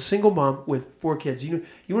family. So a single mom with 4 kids, you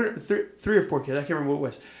want 3 or 4 kids, I can't remember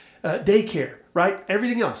what it was, daycare, right?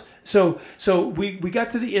 Everything else. So we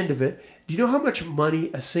got to the end of it. Do you know how much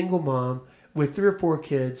money a single mom with 3 or 4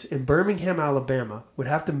 kids in Birmingham, Alabama would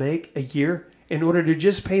have to make a year in order to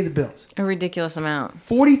just pay the bills? A ridiculous amount.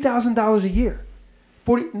 $40,000 a year.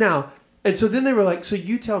 Now, and so then they were like, so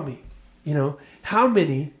you tell me, you know, how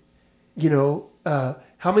many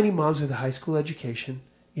moms with a high school education,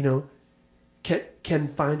 you know, can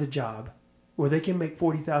find a job where they can make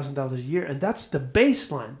 $40,000 a year, and that's the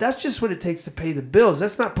baseline. That's just what it takes to pay the bills.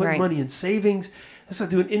 That's not putting money in savings. That's not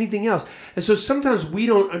doing anything else. And so sometimes we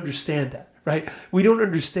don't understand that. Right? We don't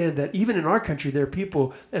understand that even in our country, there are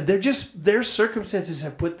people, and their circumstances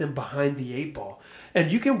have put them behind the 8 ball.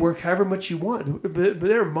 And you can work however much you want. But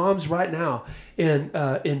there are moms right now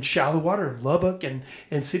in shallow water, in Lubbock,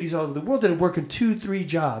 and cities all over the world that are working 2-3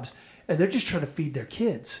 jobs, and they're just trying to feed their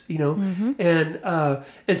kids, you know.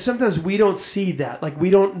 And sometimes we don't see that, like we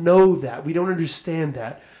don't know that, we don't understand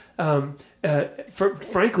that.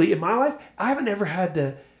 Frankly, in my life, I haven't ever had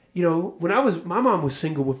to. You know, my mom was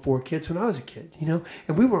single with 4 kids when I was a kid, you know,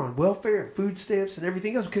 and we were on welfare and food stamps and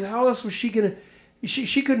everything else because how else was she gonna?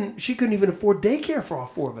 She couldn't even afford daycare for all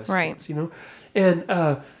 4 of us, right? Kids, you know,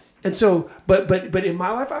 and so, but in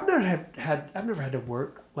my life, I've never had to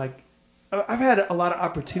work. Like, I've had a lot of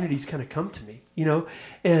opportunities kind of come to me, you know,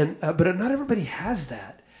 and but not everybody has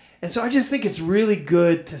that, and so I just think it's really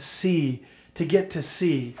good to get to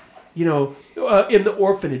see. You know, in the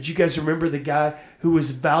orphanage, you guys remember the guy who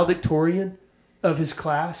was valedictorian of his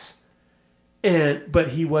class,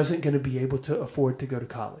 but he wasn't going to be able to afford to go to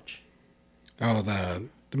college. Oh, the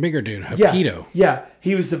bigger dude, Chapito. Yeah,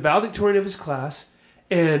 he was the valedictorian of his class,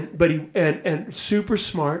 but super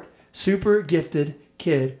smart, super gifted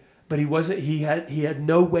kid, but he wasn't. He had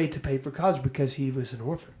no way to pay for college because he was an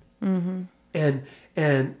orphan.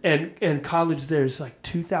 And college there is like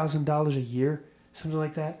 $2,000 a year, something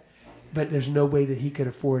like that. But there's no way that he could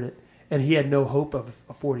afford it. and he had no hope of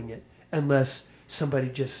affording it unless somebody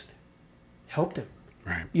just helped him.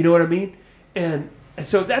 Right. You know what I mean? And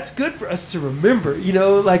so that's good for us to remember. You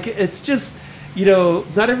know, like it's just, you know,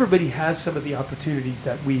 not everybody has some of the opportunities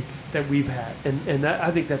that we've had, and that,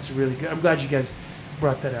 I think that's really good. I'm glad you guys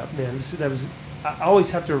brought that up, man. I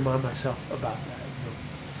always have to remind myself about that.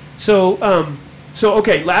 You know? So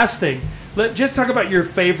okay, last thing. Just talk about your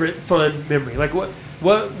favorite fun memory. Like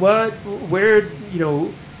where, you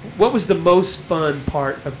know, what was the most fun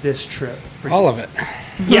part of this trip for you? All of it.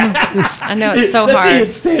 Yeah. I know, it's so That's hard.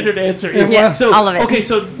 the standard answer. Yeah, so, all of it. Okay,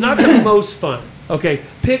 so not the most fun. Okay,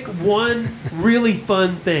 pick one really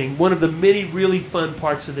fun thing, one of the many really fun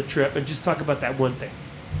parts of the trip, and just talk about that one thing.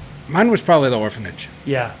 Mine was probably the orphanage.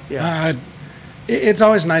 Yeah. It's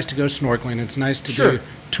always nice to go snorkeling. It's nice to do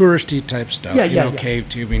touristy type stuff. Cave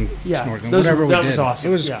tubing, snorkeling, whatever we did. That was awesome.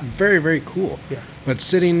 It was very, very cool. Yeah. But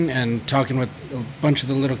sitting and talking with a bunch of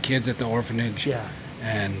the little kids at the orphanage. Yeah.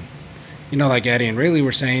 And, you know, like Addie and Rayleigh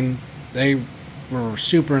were saying, they were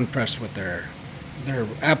super impressed with their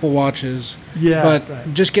Apple Watches. Yeah.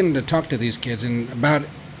 But just getting to talk to these kids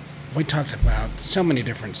we talked about so many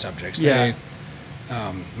different subjects. Yeah.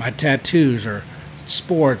 My tattoos or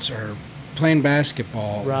sports or playing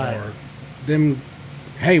basketball or them,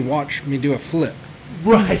 hey, watch me do a flip.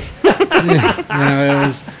 Right.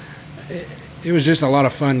 It was just a lot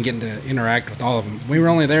of fun getting to interact with all of them. We were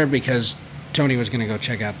only there because Tony was going to go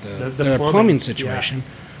check out the plumbing situation,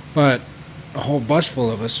 but a whole bus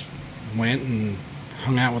full of us went and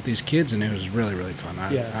hung out with these kids, and it was really, really fun.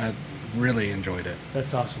 I really enjoyed it.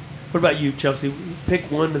 That's awesome. What about you, Chelsie? Pick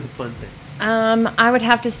one of the fun things. I would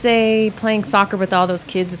have to say playing soccer with all those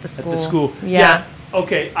kids at the school. At the school. Yeah.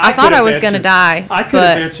 Okay. I thought I was going to die. I could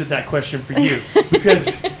have answered that question for you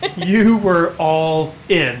because you were all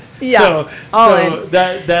in. Yeah. So in.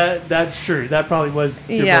 That's true. That probably was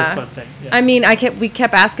your most fun thing. Yeah. I mean, we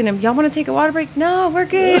kept asking him, y'all want to take a water break? No, we're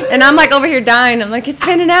good. And I'm like over here dying. I'm like, it's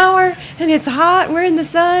been an hour and it's hot. We're in the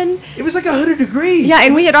sun. It was like 100 degrees. Yeah,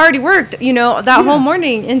 and we had already worked, you know, that whole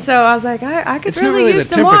morning. And so I was like, I could really use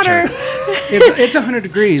some water. It's 100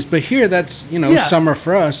 degrees, but here that's, you know, summer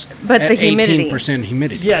for us. But the humidity. 18%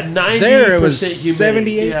 humidity. Yeah, 90% there it was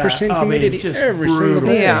humidity. 78% humidity just every brutal, single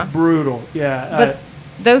day. Yeah. Brutal. Yeah. But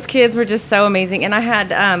those kids were just so amazing. And I had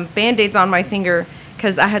Band-Aids on my finger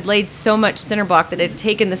because I had laid so much center block that it had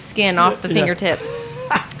taken the skin off the fingertips.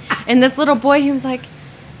 And this little boy, he was like,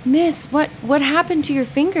 Miss, what happened to your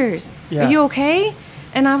fingers? Yeah. Are you okay?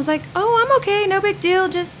 And I was like, oh, I'm okay. No big deal.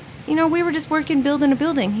 Just, you know, we were just building a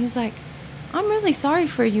building. He was like, I'm really sorry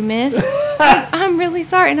for you, miss. I'm really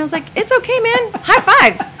sorry. And I was like, it's okay, man. High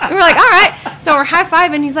fives. And we were like, all right. So we're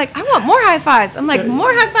high-fiving. He's like, I want more high fives. I'm like,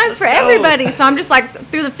 more high fives for everybody. So I'm just like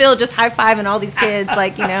through the field just high-fiving all these kids.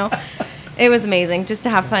 Like, you know, it was amazing just to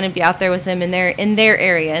have fun and be out there with them in their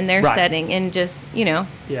area, in their setting, and just, you know,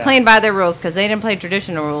 playing by their rules because they didn't play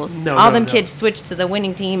traditional rules. All them kids switched to the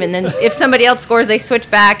winning team, and then if somebody else scores, they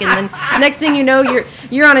switch back. And then next thing you know,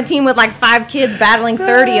 you're on a team with like 5 kids battling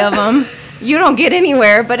 30 of them. You don't get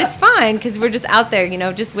anywhere, but it's fine because we're just out there, you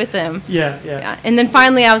know, just with them. Yeah. And then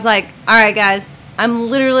finally I was like, all right, guys, I'm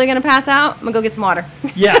literally going to pass out. I'm going to go get some water.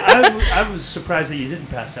 Yeah, I was surprised that you didn't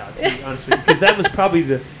pass out, to be honest with you, because that was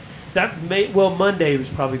probably Monday was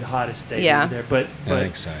probably the hottest day over there,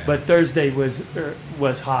 but Thursday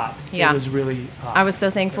was hot. Yeah. It was really hot. I was so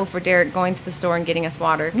thankful for Derek going to the store and getting us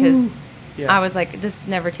water because I was like, this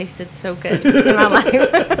never tasted so good in my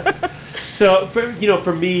life. So,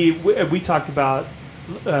 for me, we talked about,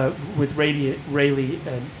 with Rayleigh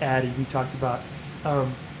and Addie, we talked about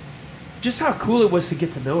just how cool it was to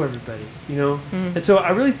get to know everybody, you know? Mm. And so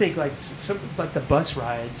I really think, like the bus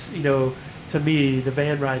rides, you know, to me, the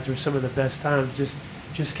van rides were some of the best times,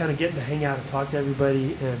 just kind of getting to hang out and talk to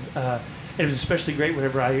everybody. And it was especially great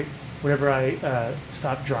whenever I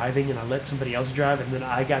stopped driving and I let somebody else drive, and then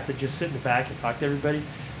I got to just sit in the back and talk to everybody.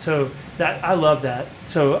 So that I love that.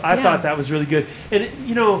 So I thought that was really good. And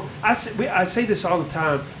you know, I say this all the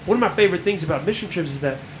time. One of my favorite things about mission trips is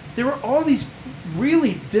that there were all these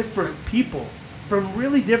really different people from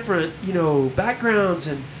really different, you know, backgrounds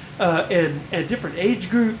and different age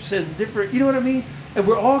groups and different, you know what I mean? And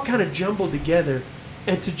we're all kind of jumbled together,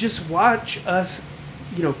 and to just watch us,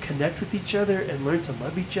 you know, connect with each other and learn to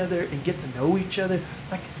love each other and get to know each other.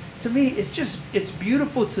 Like, to me, it's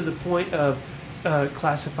beautiful to the point of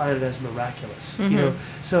classifying it as miraculous, you know.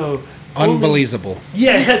 So unbelievable.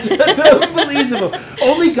 That's unbelievable.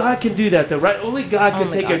 Only God can do that, though, right? Only God can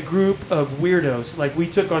take a group of weirdos like we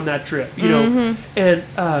took on that trip, you know.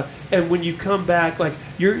 And when you come back, like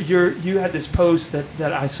you had this post that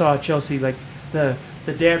I saw, Chelsie, like the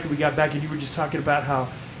day after we got back, and you were just talking about how,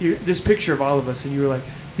 this picture of all of us, and you were like,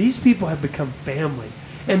 these people have become family.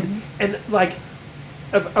 And like,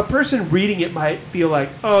 a person reading it might feel like,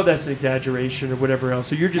 oh, that's an exaggeration or whatever else.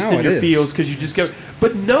 So you're just in your feels because you just go.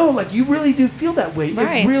 But no, like, you really do feel that way.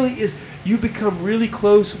 Right. It really is. You become really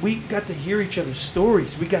close. We got to hear each other's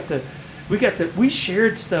stories. We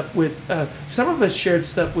shared stuff with, some of us shared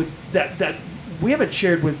stuff with that we haven't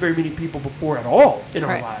shared with very many people before at all in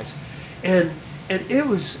our lives. And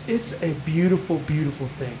it's a beautiful, beautiful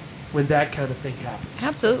thing when that kind of thing happens.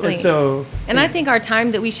 Absolutely. And I think our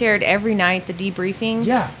time that we shared every night, the debriefing,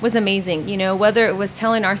 was amazing. You know, whether it was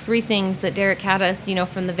telling our 3 things that Derek had us, you know,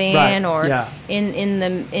 from the van or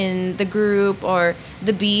in the group, or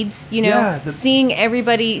the beads, you know, seeing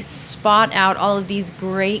everybody spot out all of these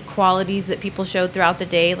great qualities that people showed throughout the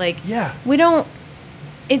day. Like, we don't.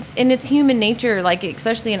 It's human nature, like,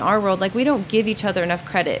 especially in our world, like, we don't give each other enough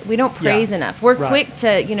credit. We don't praise enough. We're quick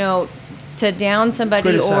to, you know, to down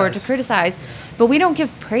somebody or to criticize, but we don't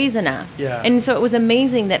give praise enough. And so it was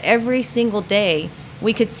amazing that every single day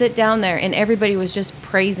we could sit down there and everybody was just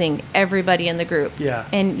praising everybody in the group.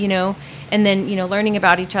 And, you know, and then, you know, learning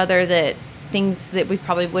about each other, that things that we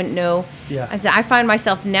probably wouldn't know. I find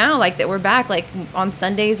myself now, like, that we're back, like, on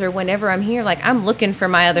Sundays or whenever I'm here, like, I'm looking for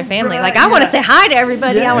my other family. Like, I want to say hi to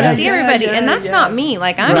everybody. I want to see everybody. And that's not me.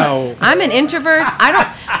 Like, I'm an introvert.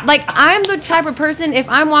 I'm the type of person, if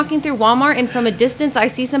I'm walking through Walmart and from a distance I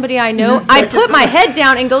see somebody I know, I put my head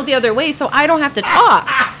down and go the other way so I don't have to talk.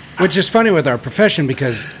 Which is funny with our profession,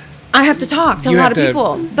 because I have to talk to a lot of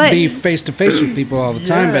people. But be face to face with people all the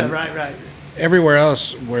time. But everywhere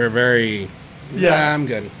else, we're very... I'm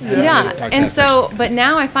good. And so, but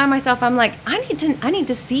now I find myself, I'm like, I need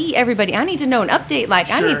to see everybody. I need to know an update. Like,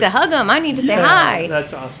 I need to hug them. I need to say hi.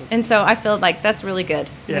 That's awesome. And so I feel like that's really good.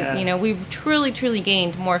 You know, we truly, truly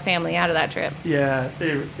gained more family out of that trip.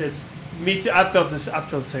 It's me too. I felt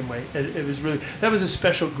the same way. It was really, that was a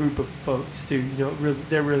special group of folks too. You know, really,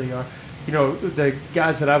 they really are. You know, the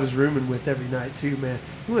guys that I was rooming with every night too, man.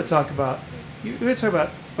 You want to talk about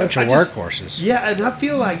bunch of workhorses. And I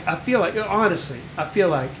feel like honestly,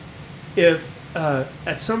 if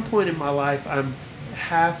at some point in my life I'm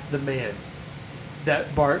half the man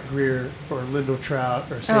that Bart Greer or Lyndall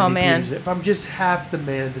Trout or Sandy Peters, if I'm just half the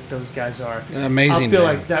man that those guys are, amazing. I feel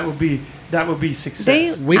like that would be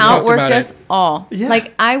success. They outworked us all.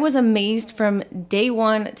 Like, I was amazed from day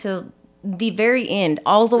one to the very end,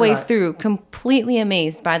 all the way through, completely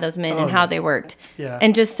amazed by those men and how they worked.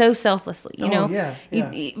 And just so selflessly, you know.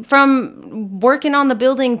 From working on the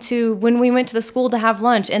building to when we went to the school to have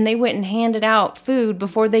lunch, and they went and handed out food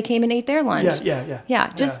before they came and ate their lunch.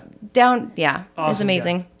 Awesome, it's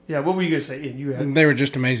amazing. What were you going to say? They were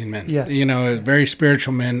just amazing men. You know, very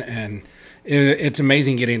spiritual men, and it's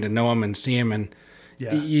amazing getting to know them and see them. And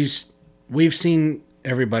we've seen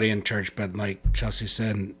everybody in church, but like Chelsie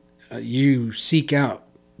said, you seek out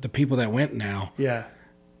the people that went now,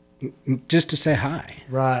 just to say hi,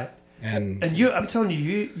 and I'm telling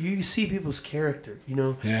you see people's character, you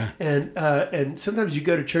know, and sometimes you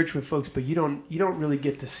go to church with folks, but you don't really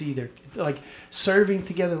get to see their, like, serving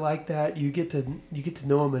together like that. You get to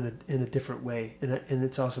know them in a different way, and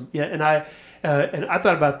it's awesome. And I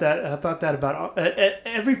thought about that. I thought that about at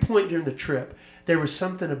every point during the trip, there was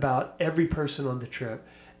something about every person on the trip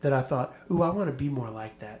that I thought, ooh, I want to be more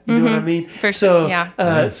like that. You know what I mean? For sure.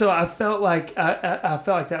 So I felt like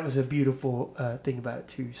that was a beautiful thing about it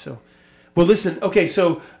too. So, well, listen. Okay,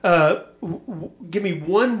 so give me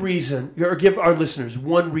one reason, or give our listeners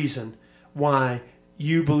one reason why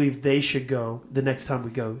you believe they should go the next time we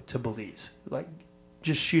go to Belize. Like,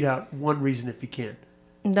 just shoot out one reason if you can.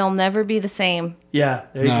 They'll never be the same. Yeah,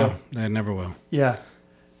 there you go. They never will. Yeah.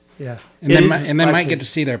 And they might get to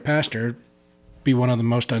see their pastor be one of the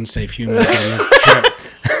most unsafe humans on the trip.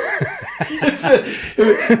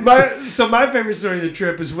 So my favorite story of the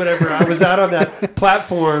trip is whenever I was out on that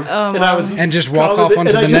platform and just walk off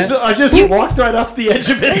onto the net. I just walked right off the edge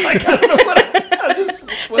of it. Like, I don't know what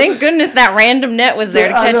thank goodness that random net was there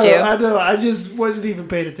to catch you. I know. I just wasn't even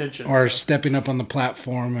paying attention. Or stepping up on the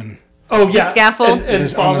platform and the scaffold.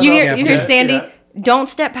 And you hear Sandy. Yeah. Don't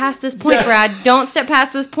step past this point, Brad. Don't step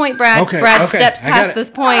past this point, Brad. Brad steps past this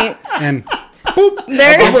point. And boop,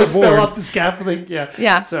 there I almost fell off the scaffolding.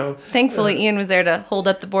 Yeah. So thankfully, Ian was there to hold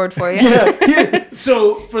up the board for you.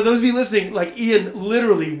 So for those of you listening, like, Ian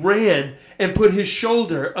literally ran and put his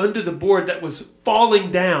shoulder under the board that was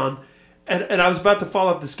falling down, and I was about to fall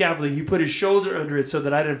off the scaffolding. He put his shoulder under it so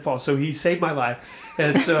that I didn't fall. So he saved my life.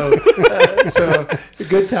 And so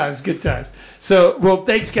good times. So, well,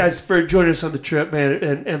 thanks guys for joining us on the trip, man,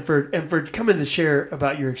 and for coming to share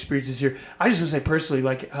about your experiences here. I just want to say personally,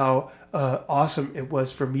 like, how awesome it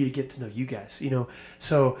was for me to get to know you guys.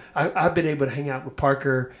 So I've been able to hang out with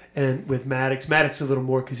Parker and with Maddox. Maddox a little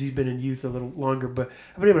more because he's been in youth a little longer, but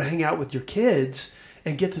I've been able to hang out with your kids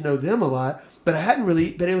and get to know them a lot. But I hadn't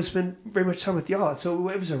really been able to spend very much time with y'all. So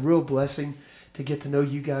it was a real blessing to get to know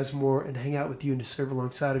you guys more and hang out with you and to serve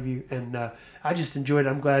alongside of you. And I just enjoyed it.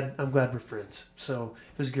 I'm glad we're friends. So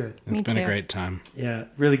it was good. It's been a great time. Yeah,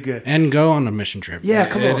 really good. And go on a mission trip. Yeah,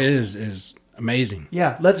 come on. It is amazing.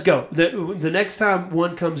 Yeah, let's go. The next time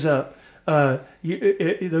one comes up,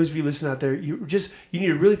 those of you listening out there, you need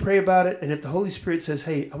to really pray about it. And if the Holy Spirit says,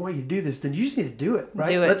 "Hey, I want you to do this," then you just need to do it. Right?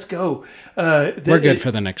 Do it. Let's go. We're good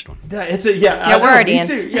for the next one. Yeah, we're already in.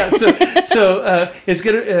 Too. Yeah. So it's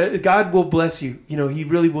gonna. God will bless you. He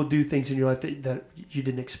really will do things in your life that you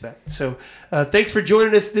didn't expect. So thanks for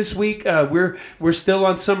joining us this week. We're still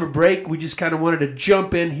on summer break. We just kind of wanted to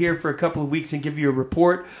jump in here for a couple of weeks and give you a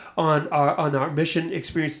report on our mission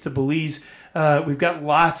experience to Belize. We've got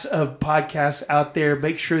lots of podcasts out there.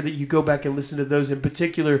 Make sure that you go back and listen to those. In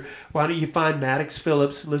particular, why don't you find Chelsie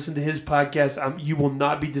Phillips? Listen to his podcast. You will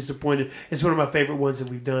not be disappointed. It's one of my favorite ones that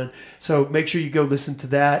we've done. So make sure you go listen to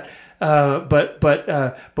that. But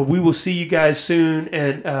we will see you guys soon.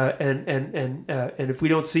 And if we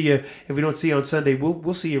don't see you on Sunday,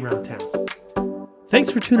 we'll see you around town. Thanks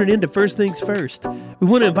for tuning in to First Things First. We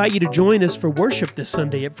want to invite you to join us for worship this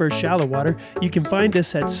Sunday at First Shallow Water. You can find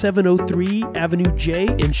us at 703 Avenue J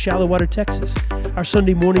in Shallow Water, Texas. Our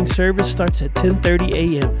Sunday morning service starts at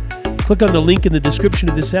 10:30 a.m. Click on the link in the description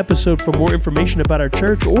of this episode for more information about our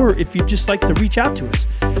church, or if you'd just like to reach out to us.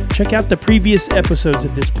 Check out the previous episodes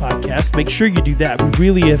of this podcast. Make sure you do that. We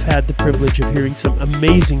really have had the privilege of hearing some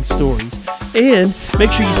amazing stories. And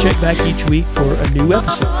make sure you check back each week for a new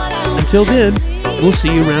episode. Until then, we'll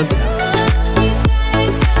see you around town.